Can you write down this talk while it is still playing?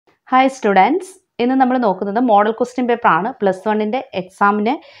Hi students, ഇന്ന് നമ്മൾ നോക്കുന്നത് മോഡൽ ക്വസ്റ്റ്യൻ പേപ്പറാണ്. +1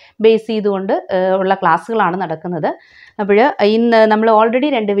 എക്സാമിനെ ബേസ് ചെയ്തുകൊണ്ട് ഉള്ള ക്ലാസ്സുകളാണ് നടക്കുന്നത്. അപ്പോൾ ഇന്ന് നമ്മൾ ഓൾറെഡി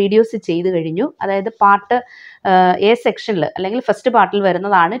 2 വീഡിയോസ് ചെയ്ത് കഴിഞ്ഞു. അതായത് പാർട്ട് എ സെക്ഷനിൽ അല്ലെങ്കിൽ ഫസ്റ്റ് പാർട്ടിൽ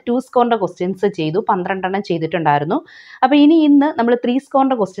വരുന്നതാണ് 2 സ്കോറിൻ്റെ ക്വസ്റ്റ്യൻസ് ചെയ്തു, 12 എണ്ണം ചെയ്തിട്ടുണ്ടായിരുന്നു. അപ്പോൾ ഇന്ന് നമ്മൾ 3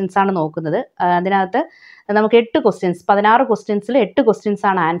 സ്കോറിൻ്റെ ക്വസ്റ്റ്യൻസ് ആണ് നോക്കുന്നത്. അതിനകത്ത് നമുക്ക് 8 ക്വസ്റ്റ്യൻസ്, 16 ക്വസ്റ്റ്യൻസിൽ 8 ക്വസ്റ്റ്യൻസ്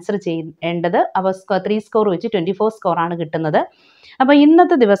ആണ് ആൻസർ ചെയ്യേണ്ടത്. അപ്പോൾ 3 സ്കോർ വെച്ച് 24 സ്കോറാണ് കിട്ടുന്നത്. അപ്പോൾ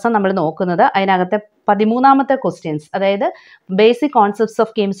ഇന്നത്തെ ദിവസം നമ്മൾ നോക്കുന്നത് അതിനകത്തെ 13ാമത്തെ ക്വസ്റ്റ്യൻസ്, അതായത് ബേസിക് കോൺസെപ്റ്റ്സ്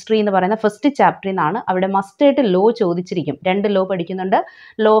ഓഫ് കെമിസ്ട്രി എന്ന് പറയുന്ന ഫസ്റ്റ് ചാപ്റ്ററിൽ നിന്നാണ്. അവിടെ മസ്റ്റായിട്ട് ലോ ചോദിച്ചിരിക്കും. 2 ലോ പഠിക്കുന്നുണ്ട്.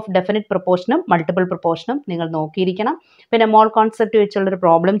 ലോ ഓഫ് ഡെഫിനിറ്റ് പ്രൊപ്പോർഷനും മൾട്ടിപ്പിൾ പ്രൊപ്പോർഷനും നിങ്ങൾ നോക്കിയിരിക്കണം. പിന്നെ മോൾ കോൺസെപ്റ്റ് വെച്ചുള്ളൊരു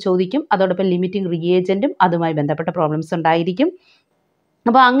പ്രോബ്ലം ചോദിക്കും. അതോടൊപ്പം ലിമിറ്റിംഗ് റിയേജൻറ്റും അതുമായി ബന്ധപ്പെട്ട പ്രോബ്ലംസ് ഉണ്ടായിരിക്കും.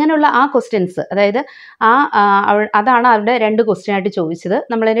 അപ്പോൾ അങ്ങനെയുള്ള ആ ക്വസ്റ്റ്യൻസ്, അതായത് അതാണ് അവരുടെ 2 ക്വസ്റ്റ്യൻ ആയിട്ട് ചോദിച്ചത്.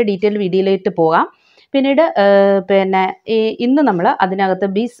 നമ്മളതിൻ്റെ ഡീറ്റെയിൽ വീഡിയോയിലേക്ക് പോകാം. പിന്നീട് ഇന്ന് നമ്മൾ അതിനകത്ത്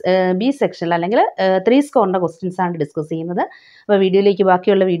ബി സെക്ഷനിൽ അല്ലെങ്കിൽ 3 സ്കോറിൻ്റെ ക്വസ്റ്റ്യൻസ് ആണ് ഡിസ്കസ് ചെയ്യുന്നത്. അപ്പോൾ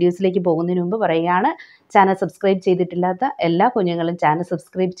ബാക്കിയുള്ള വീഡിയോസിലേക്ക് പോകുന്നതിന് മുമ്പ് പറയുകയാണ്, ചാനൽ സബ്സ്ക്രൈബ് ചെയ്തിട്ടില്ലാത്ത എല്ലാ കുഞ്ഞുങ്ങളും ചാനൽ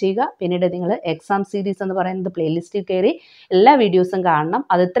സബ്സ്ക്രൈബ് ചെയ്യുക. പിന്നീട് നിങ്ങൾ എക്സാം സീരീസ് എന്ന് പറയുന്നത് പ്ലേലിസ്റ്റിൽ കയറി എല്ലാ വീഡിയോസും കാണണം.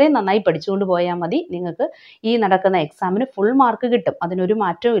 അത് ഇത്രയും നന്നായി പഠിച്ചുകൊണ്ട് പോയാൽ മതി. നിങ്ങൾക്ക് ഈ നടക്കുന്ന എക്സാമിന് ഫുൾ മാർക്ക് കിട്ടും. അതിനൊരു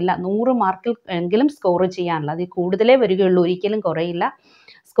മാറ്റവും ഇല്ല. 100 മാർക്കിൽ എങ്കിലും സ്കോർ ചെയ്യാനുള്ള, അതിൽ കൂടുതലേ വരികയുള്ളൂ, ഒരിക്കലും കുറയില്ല.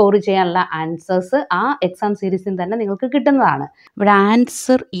 സ്കോർ ചെയ്യാനുള്ള ആൻസേഴ്സ് ആ എക്സാം സീരീസിൽ തന്നെ നിങ്ങൾക്ക് കിട്ടുന്നതാണ്. ഇവിടെ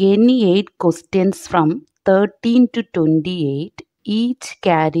answer any 8 questions from 13 to 28 each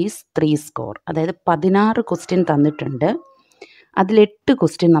carries 3 score. അതായത് 16 ക്വസ്റ്റ്യൻ തന്നിട്ടുണ്ട്. അതിൽ 8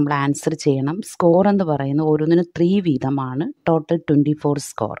 ക്വസ്റ്റ്യൻ നമ്മൾ ആൻസർ ചെയ്യണം. സ്കോർ എന്ന് പറയുന്നത് ഓരോന്നിനും 3 വീതമാണ്. Total 24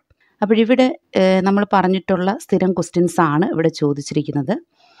 score. അപ്പോഴിവിടെ നമ്മൾ പറഞ്ഞിട്ടുള്ള സ്ഥിരം ക്വസ്റ്റ്യൻസ് ആണ് ഇവിടെ ചോദിച്ചിരിക്കുന്നത്.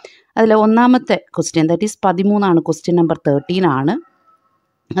 അതിൽ ഒന്നാമത്തെ question, that is 13 question number 13 ആണ്.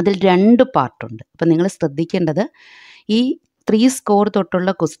 അതിൽ 2 പാർട്ടുണ്ട്. അപ്പം നിങ്ങൾ ശ്രദ്ധിക്കേണ്ടത്, ഈ 3 സ്കോർ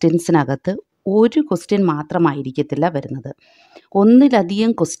തൊട്ടുള്ള ക്വസ്റ്റ്യൻസിനകത്ത് ഒരു ക്വസ്റ്റ്യൻ മാത്രമായിരിക്കത്തില്ല വരുന്നത്.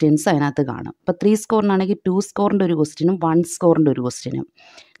 ഒന്നിലധികം ക്വസ്റ്റ്യൻസ് അതിനകത്ത് കാണും. ഇപ്പോൾ 3 സ്കോറിനാണെങ്കിൽ 2 സ്കോറിൻ്റെ ഒരു ക്വസ്റ്റ്യനും 1 സ്കോറിൻ്റെ ഒരു ക്വസ്റ്റ്യനും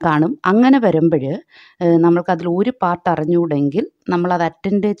കാണും. അങ്ങനെ വരുമ്പോൾ നമ്മൾക്കതിൽ ഒരു പാർട്ട് അറിഞ്ഞുകൂടെങ്കിൽ നമ്മളത്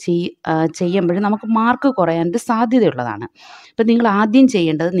അറ്റൻഡ് ചെയ്യുമ്പോൾ നമുക്ക് മാർക്ക് കുറയാനായിട്ട് സാധ്യതയുള്ളതാണ്. അപ്പം നിങ്ങൾ ആദ്യം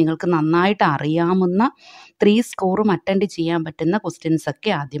ചെയ്യേണ്ടത്, നിങ്ങൾക്ക് നന്നായിട്ട് അറിയാവുന്ന 3 സ്കോറും അറ്റൻഡ് ചെയ്യാൻ പറ്റുന്ന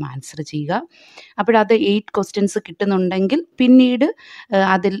ക്വസ്റ്റ്യൻസൊക്കെ ആദ്യം ആൻസർ ചെയ്യുക. അപ്പോഴത് 8 ക്വസ്റ്റ്യൻസ് കിട്ടുന്നുണ്ടെങ്കിൽ പിന്നീട്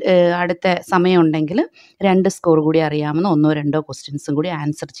അതിൽ അടുത്ത സമയമുണ്ടെങ്കിൽ 2 സ്കോർ കൂടി അറിയാവുന്ന 1-2 ക്വസ്റ്റ്യൻസും കൂടി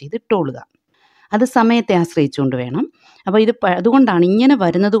ആൻസർ ചെയ്ത് ഇട്ടുകൊള്ളുക. അത് സമയത്തെ ആശ്രയിച്ചുകൊണ്ട് വേണം. അപ്പോൾ അതുകൊണ്ടാണ് ഇങ്ങനെ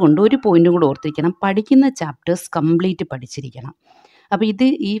വരുന്നത് കൊണ്ട് ഒരു പോയിൻറ്റും കൂടി ഓർത്തിരിക്കണം, പഠിക്കുന്ന ചാപ്റ്റേഴ്സ് കംപ്ലീറ്റ് പഠിച്ചിരിക്കണം. അപ്പോൾ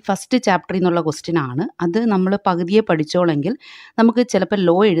ഈ ഫസ്റ്റ് ചാപ്റ്ററിൽ നിന്നുള്ള ക്വസ്റ്റ്യൻ ആണ്. അത് നമ്മൾ പകുതിയെ പഠിച്ചോളെങ്കിൽ നമുക്ക് ചിലപ്പോൾ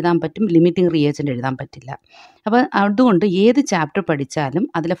ലോ എഴുതാൻ പറ്റും, ലിമിറ്റിംഗ് റിയേജൻ്റ് എഴുതാൻ പറ്റില്ല. അപ്പോൾ അതുകൊണ്ട് ഏത് ചാപ്റ്റർ പഠിച്ചാലും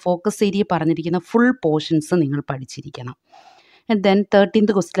അതിലെ ഫോക്കസ് ഏരിയ പറഞ്ഞിരിക്കുന്ന ഫുൾ പോർഷൻസ് നിങ്ങൾ പഠിച്ചിരിക്കണം. And then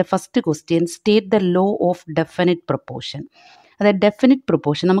 13th question, first question, state the law of definite proportion. അതായത് ഡെഫിനിറ്റ്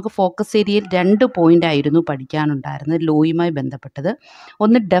പ്രൊപ്പോർഷൻ നമുക്ക് ഫോക്കസ് ഏരിയയിൽ 2 പോയിൻ്റ് ആയിരുന്നു പഠിക്കാനുണ്ടായിരുന്നത് ലോയുമായി ബന്ധപ്പെട്ടത്.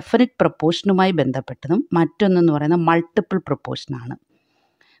 ഒന്ന് ഡെഫിനിറ്റ് പ്രൊപ്പോർഷനുമായി ബന്ധപ്പെട്ടതും മറ്റൊന്നെന്ന് പറയുന്നത് മൾട്ടിപ്പിൾ പ്രൊപ്പോർഷനാണ്.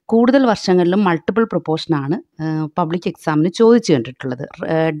 കൂടുതൽ വർഷങ്ങളിലും മൾട്ടിപ്പിൾ പ്രൊപ്പോർഷനാണ് പബ്ലിക് എക്സാമിന് ചോദിച്ചു കണ്ടിട്ടുള്ളത്.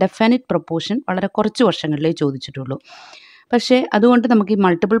 ഡെഫിനിറ്റ് പ്രൊപ്പോർഷൻ വളരെ കുറച്ച് വർഷങ്ങളിലേ ചോദിച്ചിട്ടുള്ളൂ. പക്ഷേ അതുകൊണ്ട് നമുക്ക് ഈ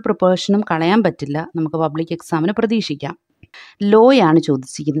മൾട്ടിപ്പിൾ പ്രൊപ്പോർഷനും കളയാൻ പറ്റില്ല. നമുക്ക് പബ്ലിക് എക്സാമിന് പ്രതീക്ഷിക്കാം. ലോയാണ്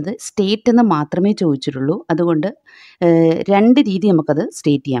ചോദിച്ചിരിക്കുന്നത്, സ്റ്റേറ്റ് എന്ന് മാത്രമേ ചോദിച്ചിട്ടുള്ളൂ. അതുകൊണ്ട് 2 രീതി നമുക്കത്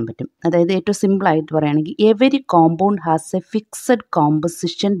സ്റ്റേറ്റ് ചെയ്യാൻ പറ്റും. അതായത് ഏറ്റവും സിമ്പിളായിട്ട് പറയുകയാണെങ്കിൽ, every compound has A fixed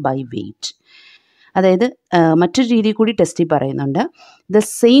composition by weight. അതായത് മറ്റൊരു രീതി കൂടി ടെസ്റ്റിൽ പറയുന്നുണ്ട്, the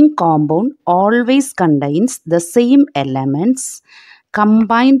same compound always contains the same elements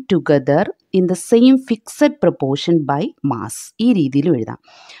combined together in the same fixed proportion by mass. ഈ രീതിയിലും എഴുതാം.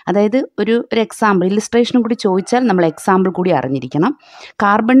 അതായത് ഒരു എക്സാമ്പിൾ ഇലിസ്ട്രേഷനും കൂടി ചോദിച്ചാൽ നമ്മൾ എക്സാമ്പിൾ കൂടി അറിഞ്ഞിരിക്കണം.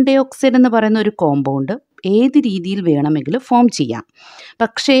 കാർബൺ ഡൈ ഓക്സൈഡ് എന്ന് പറയുന്ന ഒരു കോമ്പൗണ്ട് ഏത് രീതിയിൽ വേണമെങ്കിലും ഫോം ചെയ്യാം.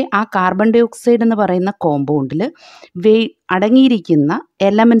 പക്ഷേ ആ കാർബൺ ഡൈ ഓക്സൈഡ് എന്ന് പറയുന്ന കോമ്പൗണ്ടിൽ അടങ്ങിയിരിക്കുന്ന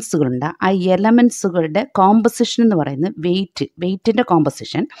എലമെൻസുകളുണ്ട്. ആ എലമെൻസുകളുടെ കോമ്പസിഷൻ എന്ന് പറയുന്നത് വെയ്റ്റിൻ്റെ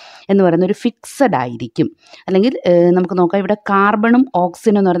കോമ്പസിഷൻ എന്ന് പറയുന്ന ഒരു ഫിക്സഡ് ആയിരിക്കും. അല്ലെങ്കിൽ നമുക്ക് നോക്കാം, ഇവിടെ കാർബണും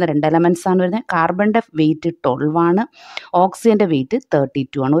ഓക്സിജനും എന്ന് പറയുന്ന 2 എലമെൻസ് ആണ് വരുന്നത്. കാർബണിൻ്റെ വെയ്റ്റ് 12 ആണ്, ഓക്സിജൻ്റെ വെയ്റ്റ്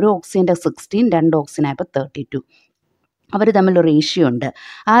 32 ആണ്. ഒരു ഓക്സിജൻ്റെ 16, 2 ഓക്സിജനായപ്പോൾ 32. അവർ തമ്മിലൊരു റേഷ്യോ ഉണ്ട്.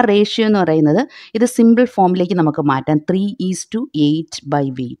 ആ റേഷ്യോ എന്ന് പറയുന്നത് ഇത് സിമ്പിൾ ഫോമിലേക്ക് നമുക്ക് മാറ്റാം. 3:8 ബൈ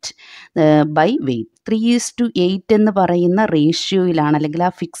വെയ്റ്റ് 3:8 എന്ന് പറയുന്ന റേഷ്യോയിലാണ്, അല്ലെങ്കിൽ ആ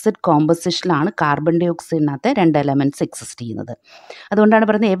fixed കോമ്പസിഷനിലാണ് carbon dye ഓക്സൈഡിനകത്ത് 2 elements exist ചെയ്യുന്നത്. അതുകൊണ്ടാണ്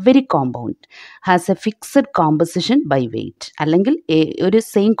പറയുന്നത് every compound has A fixed composition by weight. അല്ലെങ്കിൽ ഒരു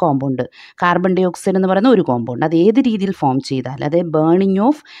same compound, carbon dye oxide എന്ന് പറയുന്ന ഒരു കോമ്പൗണ്ട്, അത് ഏത് രീതിയിൽ ഫോം ചെയ്താൽ, അതായത് burning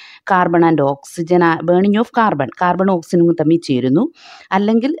of carbon and oxygen, burning of carbon oxygen ഓക്സിജനും തമ്മിൽ ചേരുന്നു,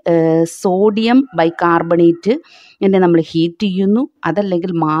 അല്ലെങ്കിൽ സോഡിയം ബൈകാർബണേറ്റ് എന്നെ നമ്മൾ ഹീറ്റ് ചെയ്യുന്നു,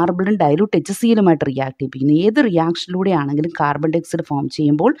 അതല്ലെങ്കിൽ മാർബിളും ഡൈലൂട്ട് HCl-ഉമായിട്ട് റിയാക്ട് ചെയ്യിപ്പിക്കുന്നു. ഏത് റിയാക്ഷനിലൂടെ ആണെങ്കിലും കാർബൺ ഡൈ ഓക്സൈഡ് ഫോം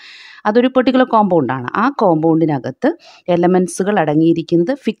ചെയ്യുമ്പോൾ അതൊരു പെർട്ടിക്കുലർ കോമ്പൗണ്ടാണ്. ആ കോമ്പൗണ്ടിനകത്ത് എലമെൻസുകൾ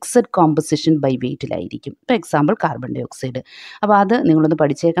അടങ്ങിയിരിക്കുന്നത് ഫിക്സഡ് കോമ്പസിഷൻ ബൈ വെയ്റ്റിലായിരിക്കും. ഇപ്പോൾ എക്സാമ്പിൾ കാർബൺ ഡൈ ഓക്സൈഡ്. അപ്പോൾ അത് നിങ്ങളൊന്ന്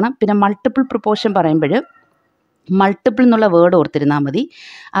പഠിച്ചേക്കണം. പിന്നെ മൾട്ടിപ്പിൾ പ്രൊപ്പോർഷൻ പറയുമ്പോൾ മൾട്ടിപ്പിൾ എന്നുള്ള വേർഡ് ഓർത്തിരുന്നാൽ മതി.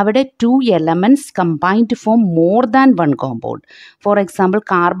 അവിടെ 2 elements combine to form more than 1 compound. For example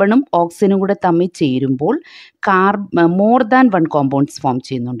കാർബണും ഓക്സിജനും കൂടെ തമ്മിൽ ചേരുമ്പോൾ മോർ ദാൻ 1 കോമ്പൗണ്ട്സ് ഫോം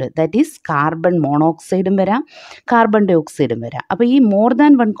ചെയ്യുന്നുണ്ട്. ദാറ്റ് ഈസ് കാർബൺ മോണോക്സൈഡും വരാം, കാർബൺ ഡൈ ഓക്സൈഡും വരാം. അപ്പോൾ ഈ മോർ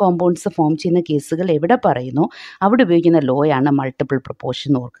ദാൻ 1 കോമ്പൗണ്ട്സ് ഫോം ചെയ്യുന്ന കേസുകൾ എവിടെ പറയുന്നു അവിടെ ഉപയോഗിക്കുന്ന ലോയാണ് മൾട്ടിപ്പിൾ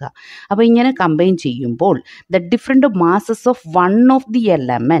പ്രൊപ്പോർഷൻ ഓർക്കുക. അപ്പോൾ ഇങ്ങനെ കമ്പൈൻ ചെയ്യുമ്പോൾ the different masses of one of the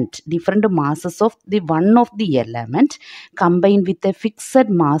element element combine with a fixed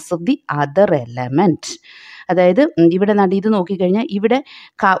mass of the other element. അതായത് ഇവിടെ ഇത് നോക്കിക്കഴിഞ്ഞാൽ ഇവിടെ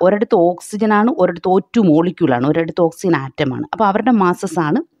ഒരിടത്ത് ഓക്സിജനാണ്, ഒരിടത്ത് O2 മോളിക്യൂളാണ്, ഒരിടത്ത് ഓക്സിജൻ ആറ്റമാണ്. അപ്പോൾ അവരുടെ മാസസ്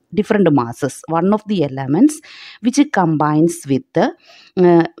ആണ് different masses. One of the elements which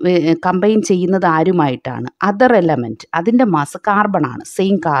combine ചെയ്യുന്നത് ആരുമായിട്ടാണ്? Other element. അതിൻ്റെ മാസ് കാർബണാണ്,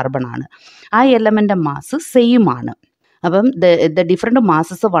 സെയിം കാർബണാണ്. ആ എലമെൻ്റെ മാസ് സെയിം ആണ്. അപ്പം the different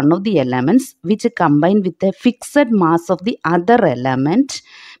masses of one of the elements which combine with a fixed mass of the other element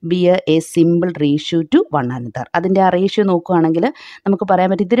bear a simple ratio to one another. അതിൻ്റെ ആ ratio നോക്കുകയാണെങ്കിൽ നമുക്ക് പറയാൻ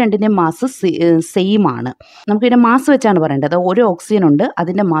പറ്റും ഇത് രണ്ടിൻ്റെയും മാസ് സെയിം ആണ്. നമുക്കിതിൻ്റെ മാസ് വെച്ചാണ് പറയേണ്ടത്. ഒരു ഓക്സിജൻ ഉണ്ട്,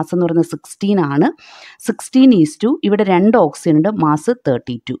 അതിൻ്റെ മാസ് എന്ന് പറയുന്നത് 16 ആണ്. 16:2 ഇവിടെ 2 ഓക്സിജൻ ഉണ്ട്, മാസ്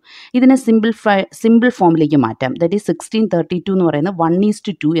 32. ഇതിനെ സിമ്പിൾ ഫോമിലേക്ക് മാറ്റാം. ദാറ്റ് ഈസ് 16:32 എന്ന് പറയുന്നത്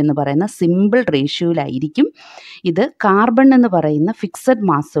 1:2 എന്ന് പറയുന്ന സിമ്പിൾ റേഷ്യോയിലായിരിക്കും ഇത് കാർബൺ എന്ന് പറയുന്ന ഫിക്സഡ്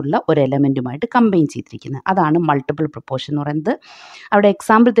മാസ്സുള്ള ഒരു എലമെൻറ്റുമായിട്ട് കമ്പൈൻ ചെയ്തിരിക്കുന്നത്. അതാണ് മൾട്ടിപ്പിൾ പ്രൊപ്പോർഷൻ എന്ന് പറയുന്നത്. അവിടെ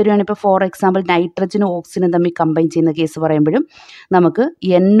എക്സാമ്പിൾ തരുവാണ്. ഇപ്പോൾ ഫോർ എക്സാമ്പിൾ നൈട്രജനും ഓക്സിജനും തമ്മിൽ കമ്പൈൻ ചെയ്യുന്ന കേസ് പറയുമ്പോഴും നമുക്ക്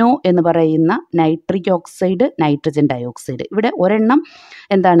NO എന്ന് പറയുന്ന നൈട്രിക് ഓക്സൈഡ്, നൈട്രജൻ ഡയോക്സൈഡ്, ഇവിടെ ഒരെണ്ണം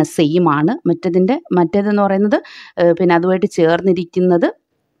എന്താണ് സെയിം ആണ്, മറ്റേതെന്ന് പറയുന്നത് പിന്നെ അതുമായിട്ട് ചേർന്നിരിക്കുന്നത്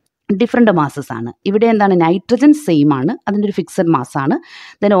ഡിഫറെൻറ്റ് മാസസ് ആണ്. ഇവിടെ എന്താണ് നൈട്രജൻ സെയിം ആണ്, അതിൻ്റെ ഒരു ഫിക്സഡ് മാസ്സാണ്.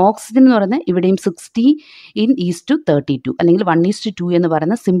 ദെൻ ഓക്സിജൻ എന്ന് പറയുന്നത് ഇവിടെയും 16:32 അല്ലെങ്കിൽ 1:2 എന്ന്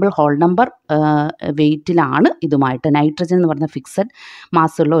പറയുന്ന സിമ്പിൾ ഹോൾ നമ്പർ വെയ്റ്റിലാണ് ഇതുമായിട്ട് നൈട്രജൻ എന്ന് പറയുന്ന ഫിക്സഡ്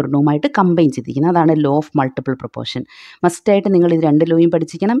മാസ്സുള്ള ഒരെണ്ണവുമായിട്ട് കമ്പൈൻ ചെയ്തിരിക്കുന്നത്. അതാണ് ലോ ഓഫ് മൾട്ടിപ്പിൾ പ്രൊപ്പോർഷൻ. മസ്റ്റായിട്ട് നിങ്ങൾ ഇത് 2 ലോയും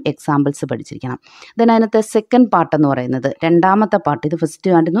പഠിച്ചിരിക്കണം, എക്സാമ്പിൾസ് പഠിച്ചിരിക്കണം. ദെൻ അതിനകത്ത് സെക്കൻഡ് പാർട്ട് എന്ന് പറയുന്നത് രണ്ടാമത്തെ പാർട്ട്, ഇത്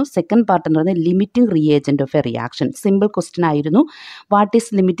ഫസ്റ്റ് കണ്ടിരുന്നു. സെക്കൻഡ് പാർട്ട് എന്ന് പറയുന്നത് limiting reagent of A reaction. Simple question ആയിരുന്നു. വാട്ട്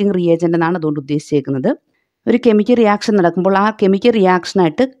ഈസ് ലിമിറ്റിംഗ് റിയേജൻ്റ് എന്നാണ് അതുകൊണ്ട് ഉദ്ദേശിച്ചേക്കുന്നത്. ഒരു കെമിക്കൽ റിയാക്ഷൻ നടക്കുമ്പോൾ ആ കെമിക്കൽ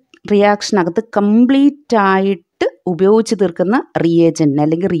റിയാക്ഷനകത്ത് കംപ്ലീറ്റ് ആയിട്ട് ഉപയോഗിച്ച് തീർക്കുന്ന റിയേജൻറ്റിനെ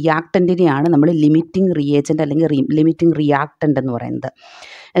അല്ലെങ്കിൽ റിയാക്ടൻറ്റിനെയാണ് നമ്മൾ ലിമിറ്റിംഗ് റിയേജൻറ്റ് അല്ലെങ്കിൽ ലിമിറ്റിംഗ് റിയാക്ടൻ്റ് എന്ന് പറയുന്നത്.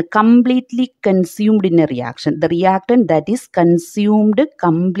 Completely consumed in A reaction, the reactant that is consumed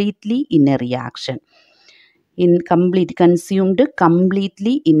completely in A reaction. Consumed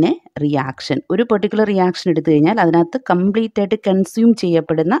completely in A reaction. ഒരു പെർട്ടിക്കുലർ റിയാക്ഷൻ എടുത്തു കഴിഞ്ഞാൽ അതിനകത്ത് കംപ്ലീറ്റ് ആയിട്ട് കൺസ്യൂം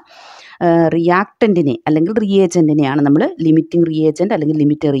ചെയ്യപ്പെടുന്ന റിയാക്ടൻറ്റിനെ അല്ലെങ്കിൽ റിയേജൻറ്റിനെയാണ് നമ്മൾ ലിമിറ്റിംഗ് റിയേജൻറ്റ് അല്ലെങ്കിൽ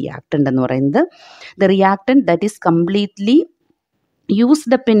ലിമിറ്റഡ് റിയാക്ടൻ്റ് എന്ന് പറയുന്നത്. The reactant that is completely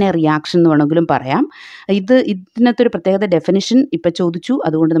used up in A reaction എന്ന് വേണമെങ്കിലും പറയാം. ഇതിനകത്തൊരു പ്രത്യേകത ഡെഫിനിഷൻ ഇപ്പോൾ ചോദിച്ചു,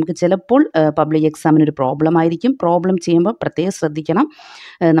 അതുകൊണ്ട് നമുക്ക് ചിലപ്പോൾ പബ്ലിക് എക്സാമിന് ഒരു പ്രോബ്ലം ആയിരിക്കും. പ്രോബ്ലം ചെയ്യുമ്പോൾ പ്രത്യേകം ശ്രദ്ധിക്കണം.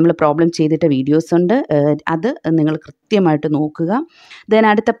 നമ്മൾ പ്രോബ്ലം ചെയ്തിട്ട് വീഡിയോസ് ഉണ്ട്, അത് നിങ്ങൾ കൃത്യമായിട്ട് നോക്കുക. ദെൻ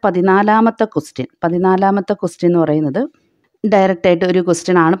അടുത്ത 14ാമത്തെ ക്വസ്റ്റ്യൻ എന്ന് പറയുന്നത് ഡയറക്റ്റായിട്ട് ഒരു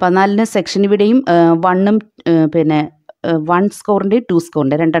ക്വസ്റ്റ്യൻ ആണ്. 14 സെക്ഷൻ ഇവിടെയും 1ഉം പിന്നെ 1 സ്കോറിൻ്റെയും 2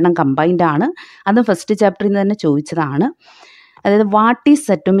 സ്കോറിൻ്റെ 2 എണ്ണം കമ്പൈൻഡ് ആണ്. അതും ഫസ്റ്റ് ചാപ്റ്ററിൽ നിന്ന് തന്നെ ചോദിച്ചതാണ്. അതായത് what is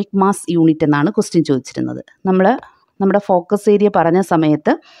atomic mass unit എന്നാണ് ക്വസ്റ്റ്യൻ ചോദിച്ചിരുന്നത്. നമ്മുടെ ഫോക്കസ് ഏരിയ പറഞ്ഞ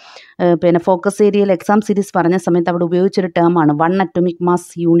സമയത്ത് പിന്നെ ഫോക്കസ് ഏരിയയിൽ എക്സാം സീരീസ് പറഞ്ഞ സമയത്ത് അവിടെ ഉപയോഗിച്ചൊരു ടേമാണ് 1 അറ്റോമിക്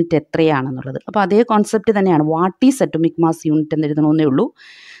മാസ് യൂണിറ്റ് എത്രയാണെന്നുള്ളത്. അപ്പോൾ അതേ കോൺസെപ്റ്റ് തന്നെയാണ്. What is atomic mass unit എന്ന് എഴുതണമെന്നേ ഉള്ളൂ.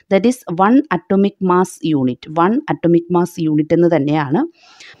 That is 1 atomic mass unit എന്ന് തന്നെയാണ്.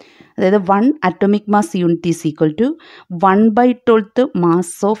 അതായത് 1 atomic mass unit is equal to 1/12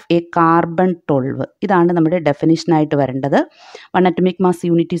 mass of A carbon 12. ഇതാണ് നമ്മുടെ ഡെഫിനിഷനായിട്ട് വരേണ്ടത്. 1 atomic mass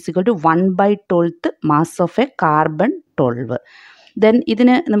unit is equal to 1/12 mass of A carbon 12. Then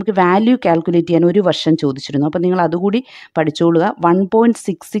ഇതിന് നമുക്ക് വാല്യൂ കാൽക്കുലേറ്റ് ചെയ്യാൻ ഒരു വർഷം ചോദിച്ചിരുന്നു. അപ്പോൾ നിങ്ങൾ അതുകൂടി പഠിച്ചോളുക.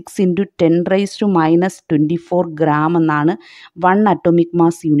 1.66 × 10⁻⁻24 ഗ്രാം എന്നാണ് 1 അറ്റോമിക്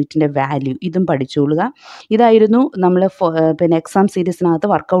മാസ് യൂണിറ്റിൻ്റെ വാല്യൂ. ഇതും പഠിച്ചോളുക. ഇതായിരുന്നു നമ്മൾ പിന്നെ എക്സാം സീരീസിനകത്ത്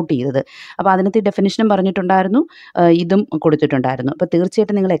വർക്കൗട്ട് ചെയ്തത്. അപ്പോൾ അതിനകത്ത് ഡെഫിനിഷനും പറഞ്ഞിട്ടുണ്ടായിരുന്നു, ഇതും കൊടുത്തിട്ടുണ്ടായിരുന്നു. അപ്പോൾ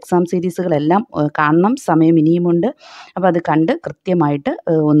തീർച്ചയായിട്ടും നിങ്ങൾ എക്സാം സീരീസുകളെല്ലാം കാണണം, സമയം ഇനിയുമുണ്ട്. അപ്പോൾ അത് കണ്ട് കൃത്യമായിട്ട്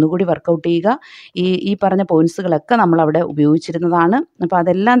ഒന്നുകൂടി വർക്കൗട്ട് ചെയ്യുക. ഈ പറഞ്ഞ പോയിൻറ്റ്സുകളൊക്കെ നമ്മളവിടെ ഉപയോഗിച്ചിരുന്നതാണ്. അപ്പോൾ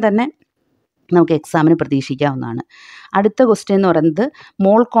അതെല്ലാം തന്നെ നമുക്ക് എക്സാമിന് പ്രതീക്ഷിക്കാവുന്നതാണ്. അടുത്ത ക്വസ്റ്റ്യൻ എന്ന് പറയുന്നത്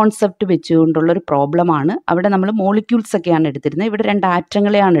മോൾ കോൺസെപ്റ്റ് വെച്ചുകൊണ്ടുള്ളൊരു പ്രോബ്ലമാണ്. അവിടെ നമ്മൾ മോളിക്യൂൾസ് ഒക്കെയാണ് എടുത്തിരുന്നത്. ഇവിടെ 2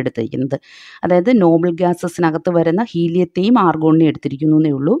 ആറ്റങ്ങളെയാണ് എടുത്തിരിക്കുന്നത്. അതായത് നോബിൾ ഗ്യാസസിനകത്ത് വരുന്ന ഹീലിയത്തെയും ആർഗോണിനെയും എടുത്തിരിക്കുന്നു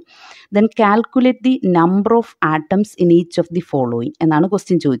എന്നേ ഉള്ളൂ. Then calculate the number of atoms in each of the following എന്നാണ്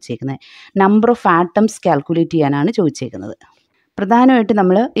question ചോദിച്ചേക്കുന്നത്. Number of atoms calculate ചെയ്യാനാണ് ചോദിച്ചേക്കുന്നത്. പ്രധാനമായിട്ട്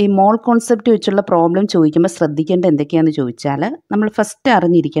നമ്മൾ ഈ മോൾ കോൺസെപ്റ്റ് വെച്ചുള്ള പ്രോബ്ലം ചോദിക്കുമ്പോൾ ശ്രദ്ധിക്കേണ്ട എന്തൊക്കെയാണെന്ന് ചോദിച്ചാൽ, നമ്മൾ ഫസ്റ്റ്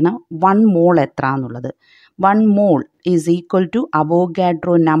അറിഞ്ഞിരിക്കണം 1 മോൾ എത്ര എന്നുള്ളത്. 1 മോൾ is equal to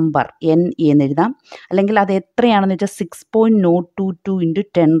Avogadro number n എന്ന് എഴുതാം. അല്ലെങ്കിൽ അത് എത്രയാണെന്ന് വെച്ചാൽ 6.022 ഇൻറ്റു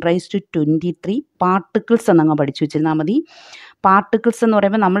 10⁻23 പാർട്ടിക്കിൾസ് എന്നങ്ങ് പഠിച്ചു വെച്ചിരുന്നാൽ മതി. പാർട്ടിക്കിൾസ് എന്ന്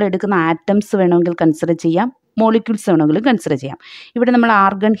പറയുമ്പോൾ നമ്മൾ എടുക്കുന്ന ആറ്റംസ് വേണമെങ്കിൽ കൺസിഡർ ചെയ്യാം, മോളിക്യൂൾസ് വേണമെങ്കിലും കൺസിഡർ ചെയ്യാം. ഇവിടെ നമ്മൾ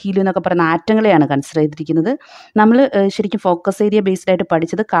ആർഗൺ, ഹീലിയം എന്നൊക്കെ പറയുന്ന ആറ്റങ്ങളെയാണ് കൺസിഡർ ചെയ്തിരിക്കുന്നത്. നമ്മൾ ശരിക്കും ഫോക്കസ് ഏരിയ ബേസ്ഡ് ആയിട്ട്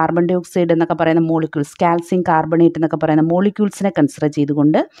പഠിച്ചത് കാർബൺ ഡൈ ഓക്സൈഡ് എന്നൊക്കെ പറയുന്ന മോളിക്യൂൾസ്, കാൽസ്യം കാർബണേറ്റ് എന്നൊക്കെ പറയുന്ന മോളിക്യൂൾസിനെ കൺസിഡർ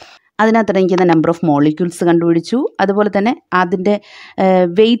ചെയ്തുകൊണ്ട് അതിനകത്തിടങ്ങിക്കുന്ന നമ്പർ ഓഫ് മോളിക്യൂൾസ് കണ്ടുപിടിച്ചു. അതുപോലെ തന്നെ അതിൻ്റെ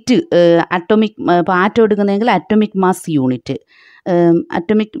വെയ്റ്റ്, അറ്റോമിക്, ഇപ്പോൾ ആറ്റം എടുക്കുന്നതെങ്കിൽ atomic mass unit,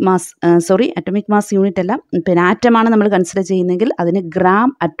 atomic mass unit അല്ല, പിന്നെ ആറ്റമാണ് നമ്മൾ കൺസിഡർ ചെയ്യുന്നതെങ്കിൽ അതിന് ഗ്രാം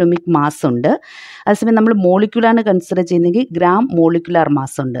അറ്റോമിക് മാസ് ഉണ്ട്. അതേസമയം നമ്മൾ മോളിക്യൂളാണ് കൺസിഡർ ചെയ്യുന്നതെങ്കിൽ ഗ്രാം മോളിക്കുലാർ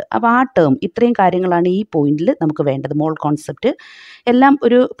മാസ് ഉണ്ട്. അപ്പോൾ ആ ടേം, ഇത്രയും കാര്യങ്ങളാണ് ഈ പോയിന്റിൽ നമുക്ക് വേണ്ടത്. മോൾ കോൺസെപ്റ്റ് എല്ലാം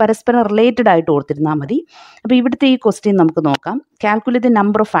ഒരു പരസ്പരം റിലേറ്റഡ് ആയിട്ട് ഓർത്തിരുന്നാൽ മതി. അപ്പോൾ ഇവിടുത്തെ ഈ ക്വസ്റ്റ്യൻ നമുക്ക് നോക്കാം. Calculate the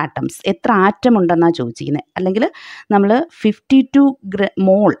number of atoms, എത്ര ആറ്റം ഉണ്ടെന്നാണ് ചോദിച്ചിരിക്കുന്നത്. അല്ലെങ്കിൽ നമ്മൾ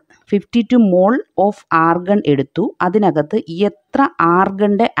 52 മോൾ ഓഫ് ആർഗൺ എടുത്തു, അതിനകത്ത് എത്ര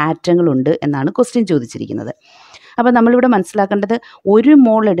ആർഗണിൻ്റെ ആറ്റങ്ങളുണ്ട് എന്നാണ് ക്വസ്റ്റ്യൻ ചോദിച്ചിരിക്കുന്നത്. അപ്പോൾ നമ്മളിവിടെ മനസ്സിലാക്കേണ്ടത് 1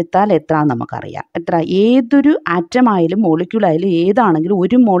 മോൾ എടുത്താൽ എത്ര നമുക്കറിയാം. എത്ര, ഏതൊരു ആറ്റമായാലും മോളിക്യൂളായാലും ഏതാണെങ്കിലും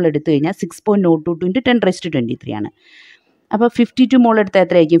 1 മോൾ എടുത്തു കഴിഞ്ഞാൽ 6.022 ഇൻറ്റു 10⁻23 ആണ്. അപ്പോൾ 52 മോൾ എടുത്താൽ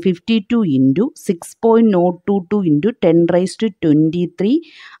എത്രയായിരിക്കും? 52 ഇൻറ്റു 6.022 ഇൻറ്റു 10⁻23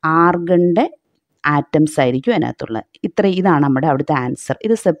 ആർഗണിൻ്റെ ആറ്റംസ് ആയിരിക്കും അതിനകത്തുള്ളത്. ഇതാണ് നമ്മുടെ അവിടുത്തെ ആൻസർ.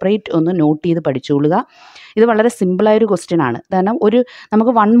 ഇത് സെപ്പറേറ്റ് ഒന്ന് നോട്ട് ചെയ്ത് പഠിച്ചോളുക. ഇത് വളരെ സിമ്പിളായൊരു ക്വസ്റ്റ്യൻ ആണ്. കാരണം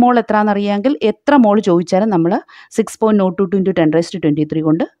നമുക്ക് 1 മോൾ എത്രയാണെന്ന് അറിയാമെങ്കിൽ എത്ര മോൾ ചോദിച്ചാലും നമ്മൾ 6.022 ഇൻറ്റു 10⁻23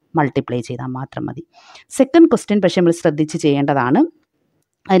 കൊണ്ട് മൾട്ടിപ്ലൈ ചെയ്താൽ മാത്രം മതി. സെക്കൻഡ് ക്വസ്റ്റ്യൻ പക്ഷേ നമ്മൾ ശ്രദ്ധിച്ച് ചെയ്യേണ്ടതാണ്.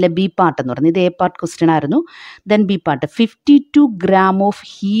 അതിലെ ബി പാർട്ട് എന്ന് പറയുന്നത്, ഇത് എ പാർട്ട് ക്വസ്റ്റ്യൻ ആയിരുന്നു. Then B part 52 gram of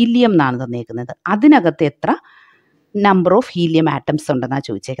helium എന്നാണ് തന്നേക്കുന്നത്. അതിനകത്ത് എത്ര നമ്പർ ഓഫ് ഹീലിയം ആറ്റംസ് ഉണ്ടെന്നാണ്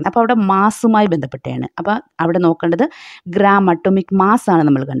ചോദിച്ചേക്കുന്നത്. അപ്പോൾ അവിടെ മാസുമായി ബന്ധപ്പെട്ടാണ്. അപ്പോൾ അവിടെ നോക്കേണ്ടത് ഗ്രാം അറ്റോമിക് മാസ് ആണ്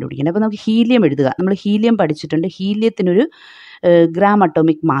നമ്മൾ കണ്ടുപിടിക്കേണ്ടത്. അപ്പോൾ നമുക്ക് ഹീലിയം എഴുതുക. നമ്മൾ ഹീലിയം പഠിച്ചിട്ടുണ്ട്. ഹീലിയത്തിനൊരു ഗ്രാം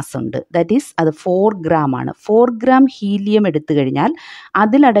അറ്റോമിക് മാസ് ഉണ്ട്. ദാറ്റ് ഈസ് അത് 4 ഗ്രാം ആണ്. 4 ഗ്രാം ഹീലിയം എടുത്തു കഴിഞ്ഞാൽ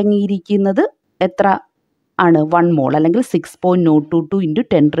അതിലടങ്ങിയിരിക്കുന്നത് എത്ര ആണ്? 1 മോൾ അല്ലെങ്കിൽ 6.022 ഇൻറ്റു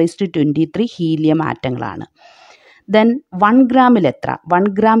 10⁻23 ഹീലിയം ആറ്റങ്ങളാണ്. ദെൻ 1 ഗ്രാമിൽ എത്ര, 1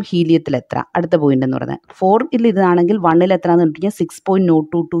 ഗ്രാം ഹീലിയത്തിൽ എത്ര, അടുത്ത പോയിന്റ് എന്ന് പറയുന്നത് 4 ഇതാണെങ്കിൽ 1 എത്ര എന്ന് പറഞ്ഞാൽ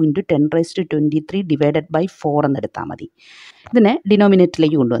 6.022 ഇൻറ്റു 10⁻23 ഡിവൈഡഡ് ബൈ 4 എന്നെടുത്താൽ മതി. ഇതിനെ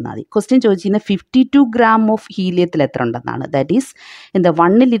ഡിനോമിനേറ്ററിലേക്ക് കൊണ്ടുവന്നാൽ മതി. ക്വസ്റ്റ്യൻ ചോദിച്ചിരുന്നത് 52 ഗ്രാം ഓഫ് ഹീലിയത്തിൽ എത്ര ഉണ്ടെന്നാണ്. ദാറ്റ് ഈസ്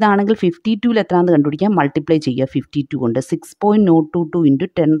 1 ഇതാണെങ്കിൽ 52 എത്രയാണെന്ന് കണ്ടുപിടിക്കാൻ മൾട്ടിപ്ലൈ ചെയ്യുക 52 കൊണ്ട്. 6.022 ഇൻറ്റു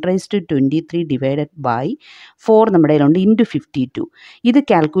 10⁻23 ഡിവൈഡഡ് ബൈ 4 നമ്മുടെ കയ്യിലുണ്ട്, ഇൻറ്റു 52. ഇത്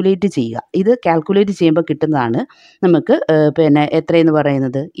കാൽക്കുലേറ്റ് ചെയ്യുക. ഇത് കാൽക്കുലേറ്റ് ചെയ്യുമ്പോൾ കിട്ടുന്നതാണ് നമുക്ക് പിന്നെ എത്രയെന്ന്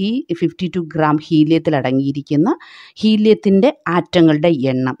പറയുന്നത്, ഈ 52 ഗ്രാം ഹീലിയത്തിൽ അടങ്ങിയിരിക്കുന്ന ഹീലിയത്തിൻ്റെ ആറ്റങ്ങളുടെ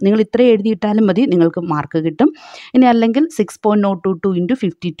എണ്ണം. നിങ്ങൾ ഇത്രയും എഴുതിയിട്ടാലും മതി, നിങ്ങൾക്ക് മാർക്ക് കിട്ടും. ഇനി അല്ലെങ്കിൽ 6.022 ഇൻറ്റു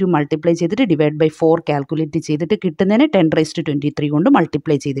 52 മൾട്ടിപ്ലൈ ചെയ്തിട്ട് ഡിവൈഡ് ബൈ 4 കാൽക്കുലേറ്റ് ചെയ്തിട്ട് കിട്ടുന്നതിന് 10⁻23 കൊണ്ട്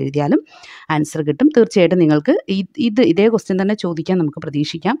മൾട്ടിപ്ലൈ ചെയ്ത് എഴുതിയാലും ആൻസർ കിട്ടും. തീർച്ചയായിട്ടും നിങ്ങൾക്ക് ഇതേ ക്വസ്റ്റ്യൻ തന്നെ ചോദിക്കാൻ നമുക്ക്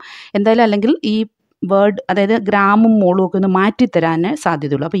പ്രതീക്ഷിക്കാം. എന്തായാലും അല്ലെങ്കിൽ ഈ വേർഡ്, അതായത് ഗ്രാമും മോളും ഒക്കെ ഒന്ന് മാറ്റിത്തരാനേ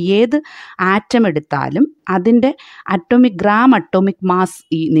സാധ്യതയുള്ളൂ. അപ്പോൾ ഏത് ആറ്റം എടുത്താലും അതിൻ്റെ ഗ്രാം അറ്റോമിക് മാസ്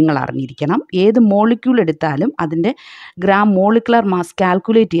നിങ്ങൾ അറിഞ്ഞിരിക്കണം. ഏത് മോളിക്യൂൾ എടുത്താലും അതിൻ്റെ ഗ്രാം മോളിക്കുലർ മാസ്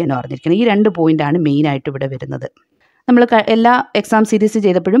കാൽക്കുലേറ്റ് ചെയ്യാനും അറിഞ്ഞിരിക്കണം. ഈ 2 പോയിൻ്റാണ് മെയിനായിട്ട് ഇവിടെ വരുന്നത്. നമ്മൾ എല്ലാ എക്സാം സീരീസ്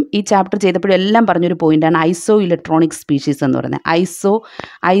ചെയ്തപ്പോഴും ഈ ചാപ്റ്റർ ചെയ്തപ്പോഴും എല്ലാം പറഞ്ഞൊരു പോയിൻ്റാണ് ഐസോ ഇലക്ട്രോണിക് സ്പീഷീസ് എന്ന് പറയുന്നത്.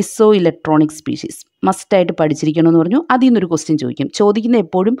 ഐസോ ഇലക്ട്രോണിക് സ്പീഷീസ് മസ്റ്റായിട്ട് പഠിച്ചിരിക്കണമെന്ന് പറഞ്ഞു. അതിൽ നിന്നൊരു ക്വസ്റ്റ്യൻ ചോദിക്കുന്ന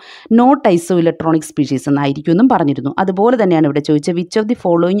എപ്പോഴും നോട്ട് ഐസോ ഇലക്ട്രോണിക് സ്പീഷീസ് എന്നായിരിക്കും എന്നും പറഞ്ഞിരുന്നു. അതുപോലെ തന്നെയാണ് ഇവിടെ ചോദിച്ചത്. Which of the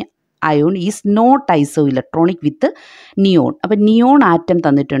following ion is not iso electronic with neon. അപ്പോൾ നിയോൺ ആറ്റം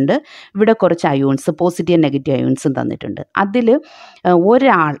തന്നിട്ടുണ്ട്. ഇവിടെ കുറച്ച് അയോൺസ്, പോസിറ്റീവ് നെഗറ്റീവ് അയോൺസും തന്നിട്ടുണ്ട്. അതിൽ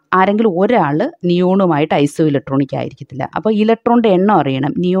ആരെങ്കിലും ഒരാൾ നിയോണുമായിട്ട് ഐസോ ഇലക്ട്രോണിക് ആയിരിക്കത്തില്ല. അപ്പോൾ ഇലക്ട്രോണിൻ്റെ എണ്ണം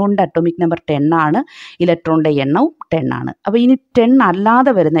അറിയണം. നിയോണിൻ്റെ അറ്റോമിക് നമ്പർ 10 ആണ്, ഇലക്ട്രോണിൻ്റെ എണ്ണവും 10 ആണ്. അപ്പോൾ ഇനി 10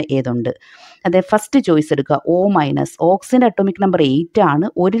 അല്ലാതെ വരുന്ന ഏതുണ്ട്? അതെ, ഫസ്റ്റ് ചോയ്സ് എടുക്കുക, O മൈനസ്. ഓക്സിൻ്റെ അറ്റോമിക് നമ്പർ 8 ആണ്,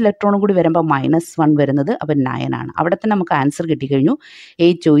 ഒരു ഇലക്ട്രോണും കൂടി വരുമ്പോൾ -1 വരുന്നത്, അപ്പം 9 ആണ്. അവിടെ തന്നെ നമുക്ക് answer കിട്ടിക്കഴിഞ്ഞു. A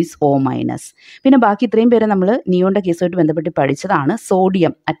choice O minus. പിന്നെ ബാക്കി ഇത്രയും പേരെ നമ്മൾ നിയോണിൻ്റെ കേസുമായിട്ട് ബന്ധപ്പെട്ട് പഠിച്ചതാണ്.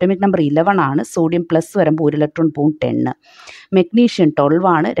 സോഡിയം അറ്റോമിക് നമ്പർ 11 ആണ്, സോഡിയം പ്ലസ് വരുമ്പോൾ 1 ഇലക്ട്രോൺ പോകും 10. മെഗ്നീഷ്യം 12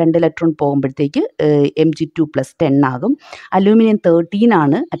 ആണ്, 2 ഇലക്ട്രോൺ പോകുമ്പോഴത്തേക്ക് Mg2 + 10 ആകും. അലൂമിനിയം 13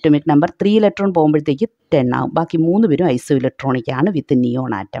 ആണ് അറ്റോമിക് നമ്പർ, 3 ഇലക്ട്രോൺ പോകുമ്പോഴത്തേക്ക് 10 ആകും. ബാക്കി 3 പേരും ഐസോ ഇലക്ട്രോണിക് ആണ് വിത്ത്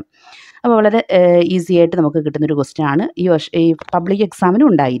നിയോൺ ആറ്റം. അപ്പോൾ വളരെ ഈസി ആയിട്ട് നമുക്ക് കിട്ടുന്നൊരു ക്വസ്റ്റ്യൻ ആണ്, ഈ പബ്ലിക് എക്സാമിനും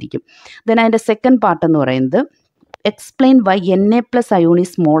ഉണ്ടായിരിക്കും. ദെൻ അതിൻ്റെ സെക്കൻഡ് പാർട്ട് എന്ന് പറയുന്നത് explain Y Na+ ion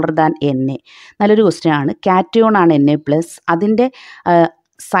is smaller than Na. നല്ലൊരു ക്വസ്റ്റ്യൻ ആണ്. കാറ്റയോൺ ആണ് Na+, അതിൻ്റെ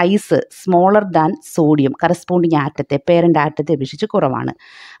size smaller than sodium, corresponding ആറ്റത്തെ, parent ആറ്റത്തെ അപേക്ഷിച്ച് കുറവാണ്.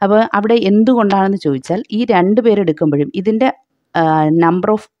 അപ്പോൾ അവിടെ എന്തുകൊണ്ടാണെന്ന് ചോദിച്ചാൽ ഈ 2 പേരെടുക്കുമ്പോഴും ഇതിൻ്റെ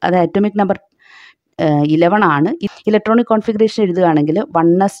നമ്പർ ഓഫ്, അതായത് അറ്റോമിക് നമ്പർ 11 ആണ്. ഇലക്ട്രോണിക് കോൺഫിഗറേഷൻ എഴുതുകയാണെങ്കിൽ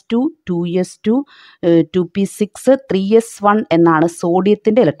 1s2 2s2 2p6 3s1 എന്നാണ്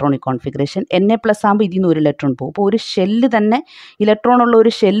സോഡിയത്തിൻ്റെ ഇലക്ട്രോണിക് കോൺഫിഗറേഷൻ. Na+ ആകുമ്പോൾ ഇതിൽ നിന്ന് 1 ഇലക്ട്രോൺ പോകും. അപ്പോൾ ഒരു ഷെല്ല് തന്നെ, ഇലക്ട്രോണുള്ള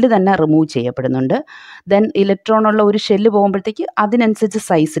ഒരു ഷെല്ല് തന്നെ റിമൂവ് ചെയ്യപ്പെടുന്നുണ്ട്. ദെൻ ഇലക്ട്രോണുള്ള ഒരു ഷെല്ല് പോകുമ്പോഴത്തേക്ക് അതിനനുസരിച്ച്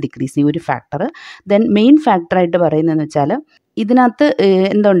സൈസ് ഡിക്രീസ് ചെയ്യും, ഒരു ഫാക്ടർ. ദെൻ മെയിൻ ഫാക്ടറായിട്ട് പറയുന്നതെന്ന് വെച്ചാൽ ഇതിനകത്ത്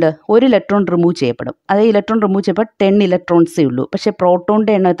എന്തുണ്ട്, 1 ഇലക്ട്രോൺ റിമൂവ് ചെയ്യപ്പെടും. അതായത് ഇലക്ട്രോൺ റിമൂവ് ചെയ്യുമ്പോൾ 10 ഇലക്ട്രോൺസേ ഉള്ളൂ. പക്ഷേ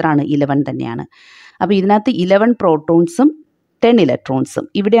പ്രോട്ടോണിൻ്റെ എണ്ണം എത്രയാണ്? 11 തന്നെയാണ്. അപ്പോൾ ഇതിനകത്ത് 11 പ്രോട്ടോൺസും 10 ഇലക്ട്രോൺസും,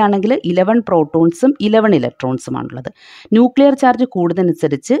 ഇവിടെയാണെങ്കിൽ 11 പ്രോട്ടോൺസും 11 ഇലക്ട്രോൺസുമാണുള്ളത്. ന്യൂക്ലിയർ ചാർജ്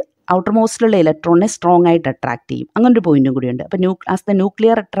കൂടുന്നതനുസരിച്ച് ഔട്ടർ മോസ്റ്റിലുള്ള ഇലക്ട്രോണിനെ സ്ട്രോങ് ആയിട്ട് അട്രാക്ട് ചെയ്യും. അങ്ങനൊരു പോയിന്റും കൂടിയുണ്ട്. അപ്പോൾ as the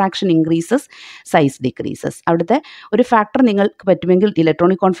nuclear attraction increases size decreases. അവിടുത്തെ ഒരു ഫാക്ടർ നിങ്ങൾക്ക് പറ്റുമെങ്കിൽ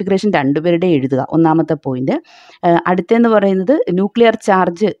ഇലക്ട്രോണിക് കോൺഫിഗറേഷൻ 2 പേരുടെ എഴുതുക, ഒന്നാമത്തെ പോയിന്റ്. അടുത്തെന്ന് പറയുന്നത് nuclear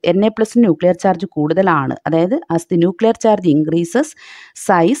charge, Na+ nuclear charge കൂടുതലാണ്. അതായത് as the nuclear charge increases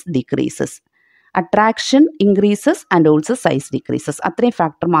size decreases, attraction increases and also size decreases. അത്രയും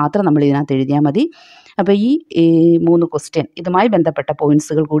ഫാക്ടർ മാത്രം നമ്മൾ ഇതിനകത്ത് എഴുതിയാൽ മതി. അപ്പോൾ ഈ 3 ക്വസ്റ്റ്യൻ, ഇതുമായി ബന്ധപ്പെട്ട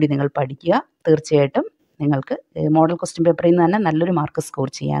പോയിന്റ്സുകൾ കൂടി നിങ്ങൾ പഠിക്കുക. തീർച്ചയായിട്ടും നിങ്ങൾക്ക് മോഡൽ ക്വസ്റ്റ്യൻ പേപ്പറിൽ നിന്ന് തന്നെ നല്ലൊരു മാർക്ക് സ്കോർ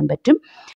ചെയ്യാൻ പറ്റും.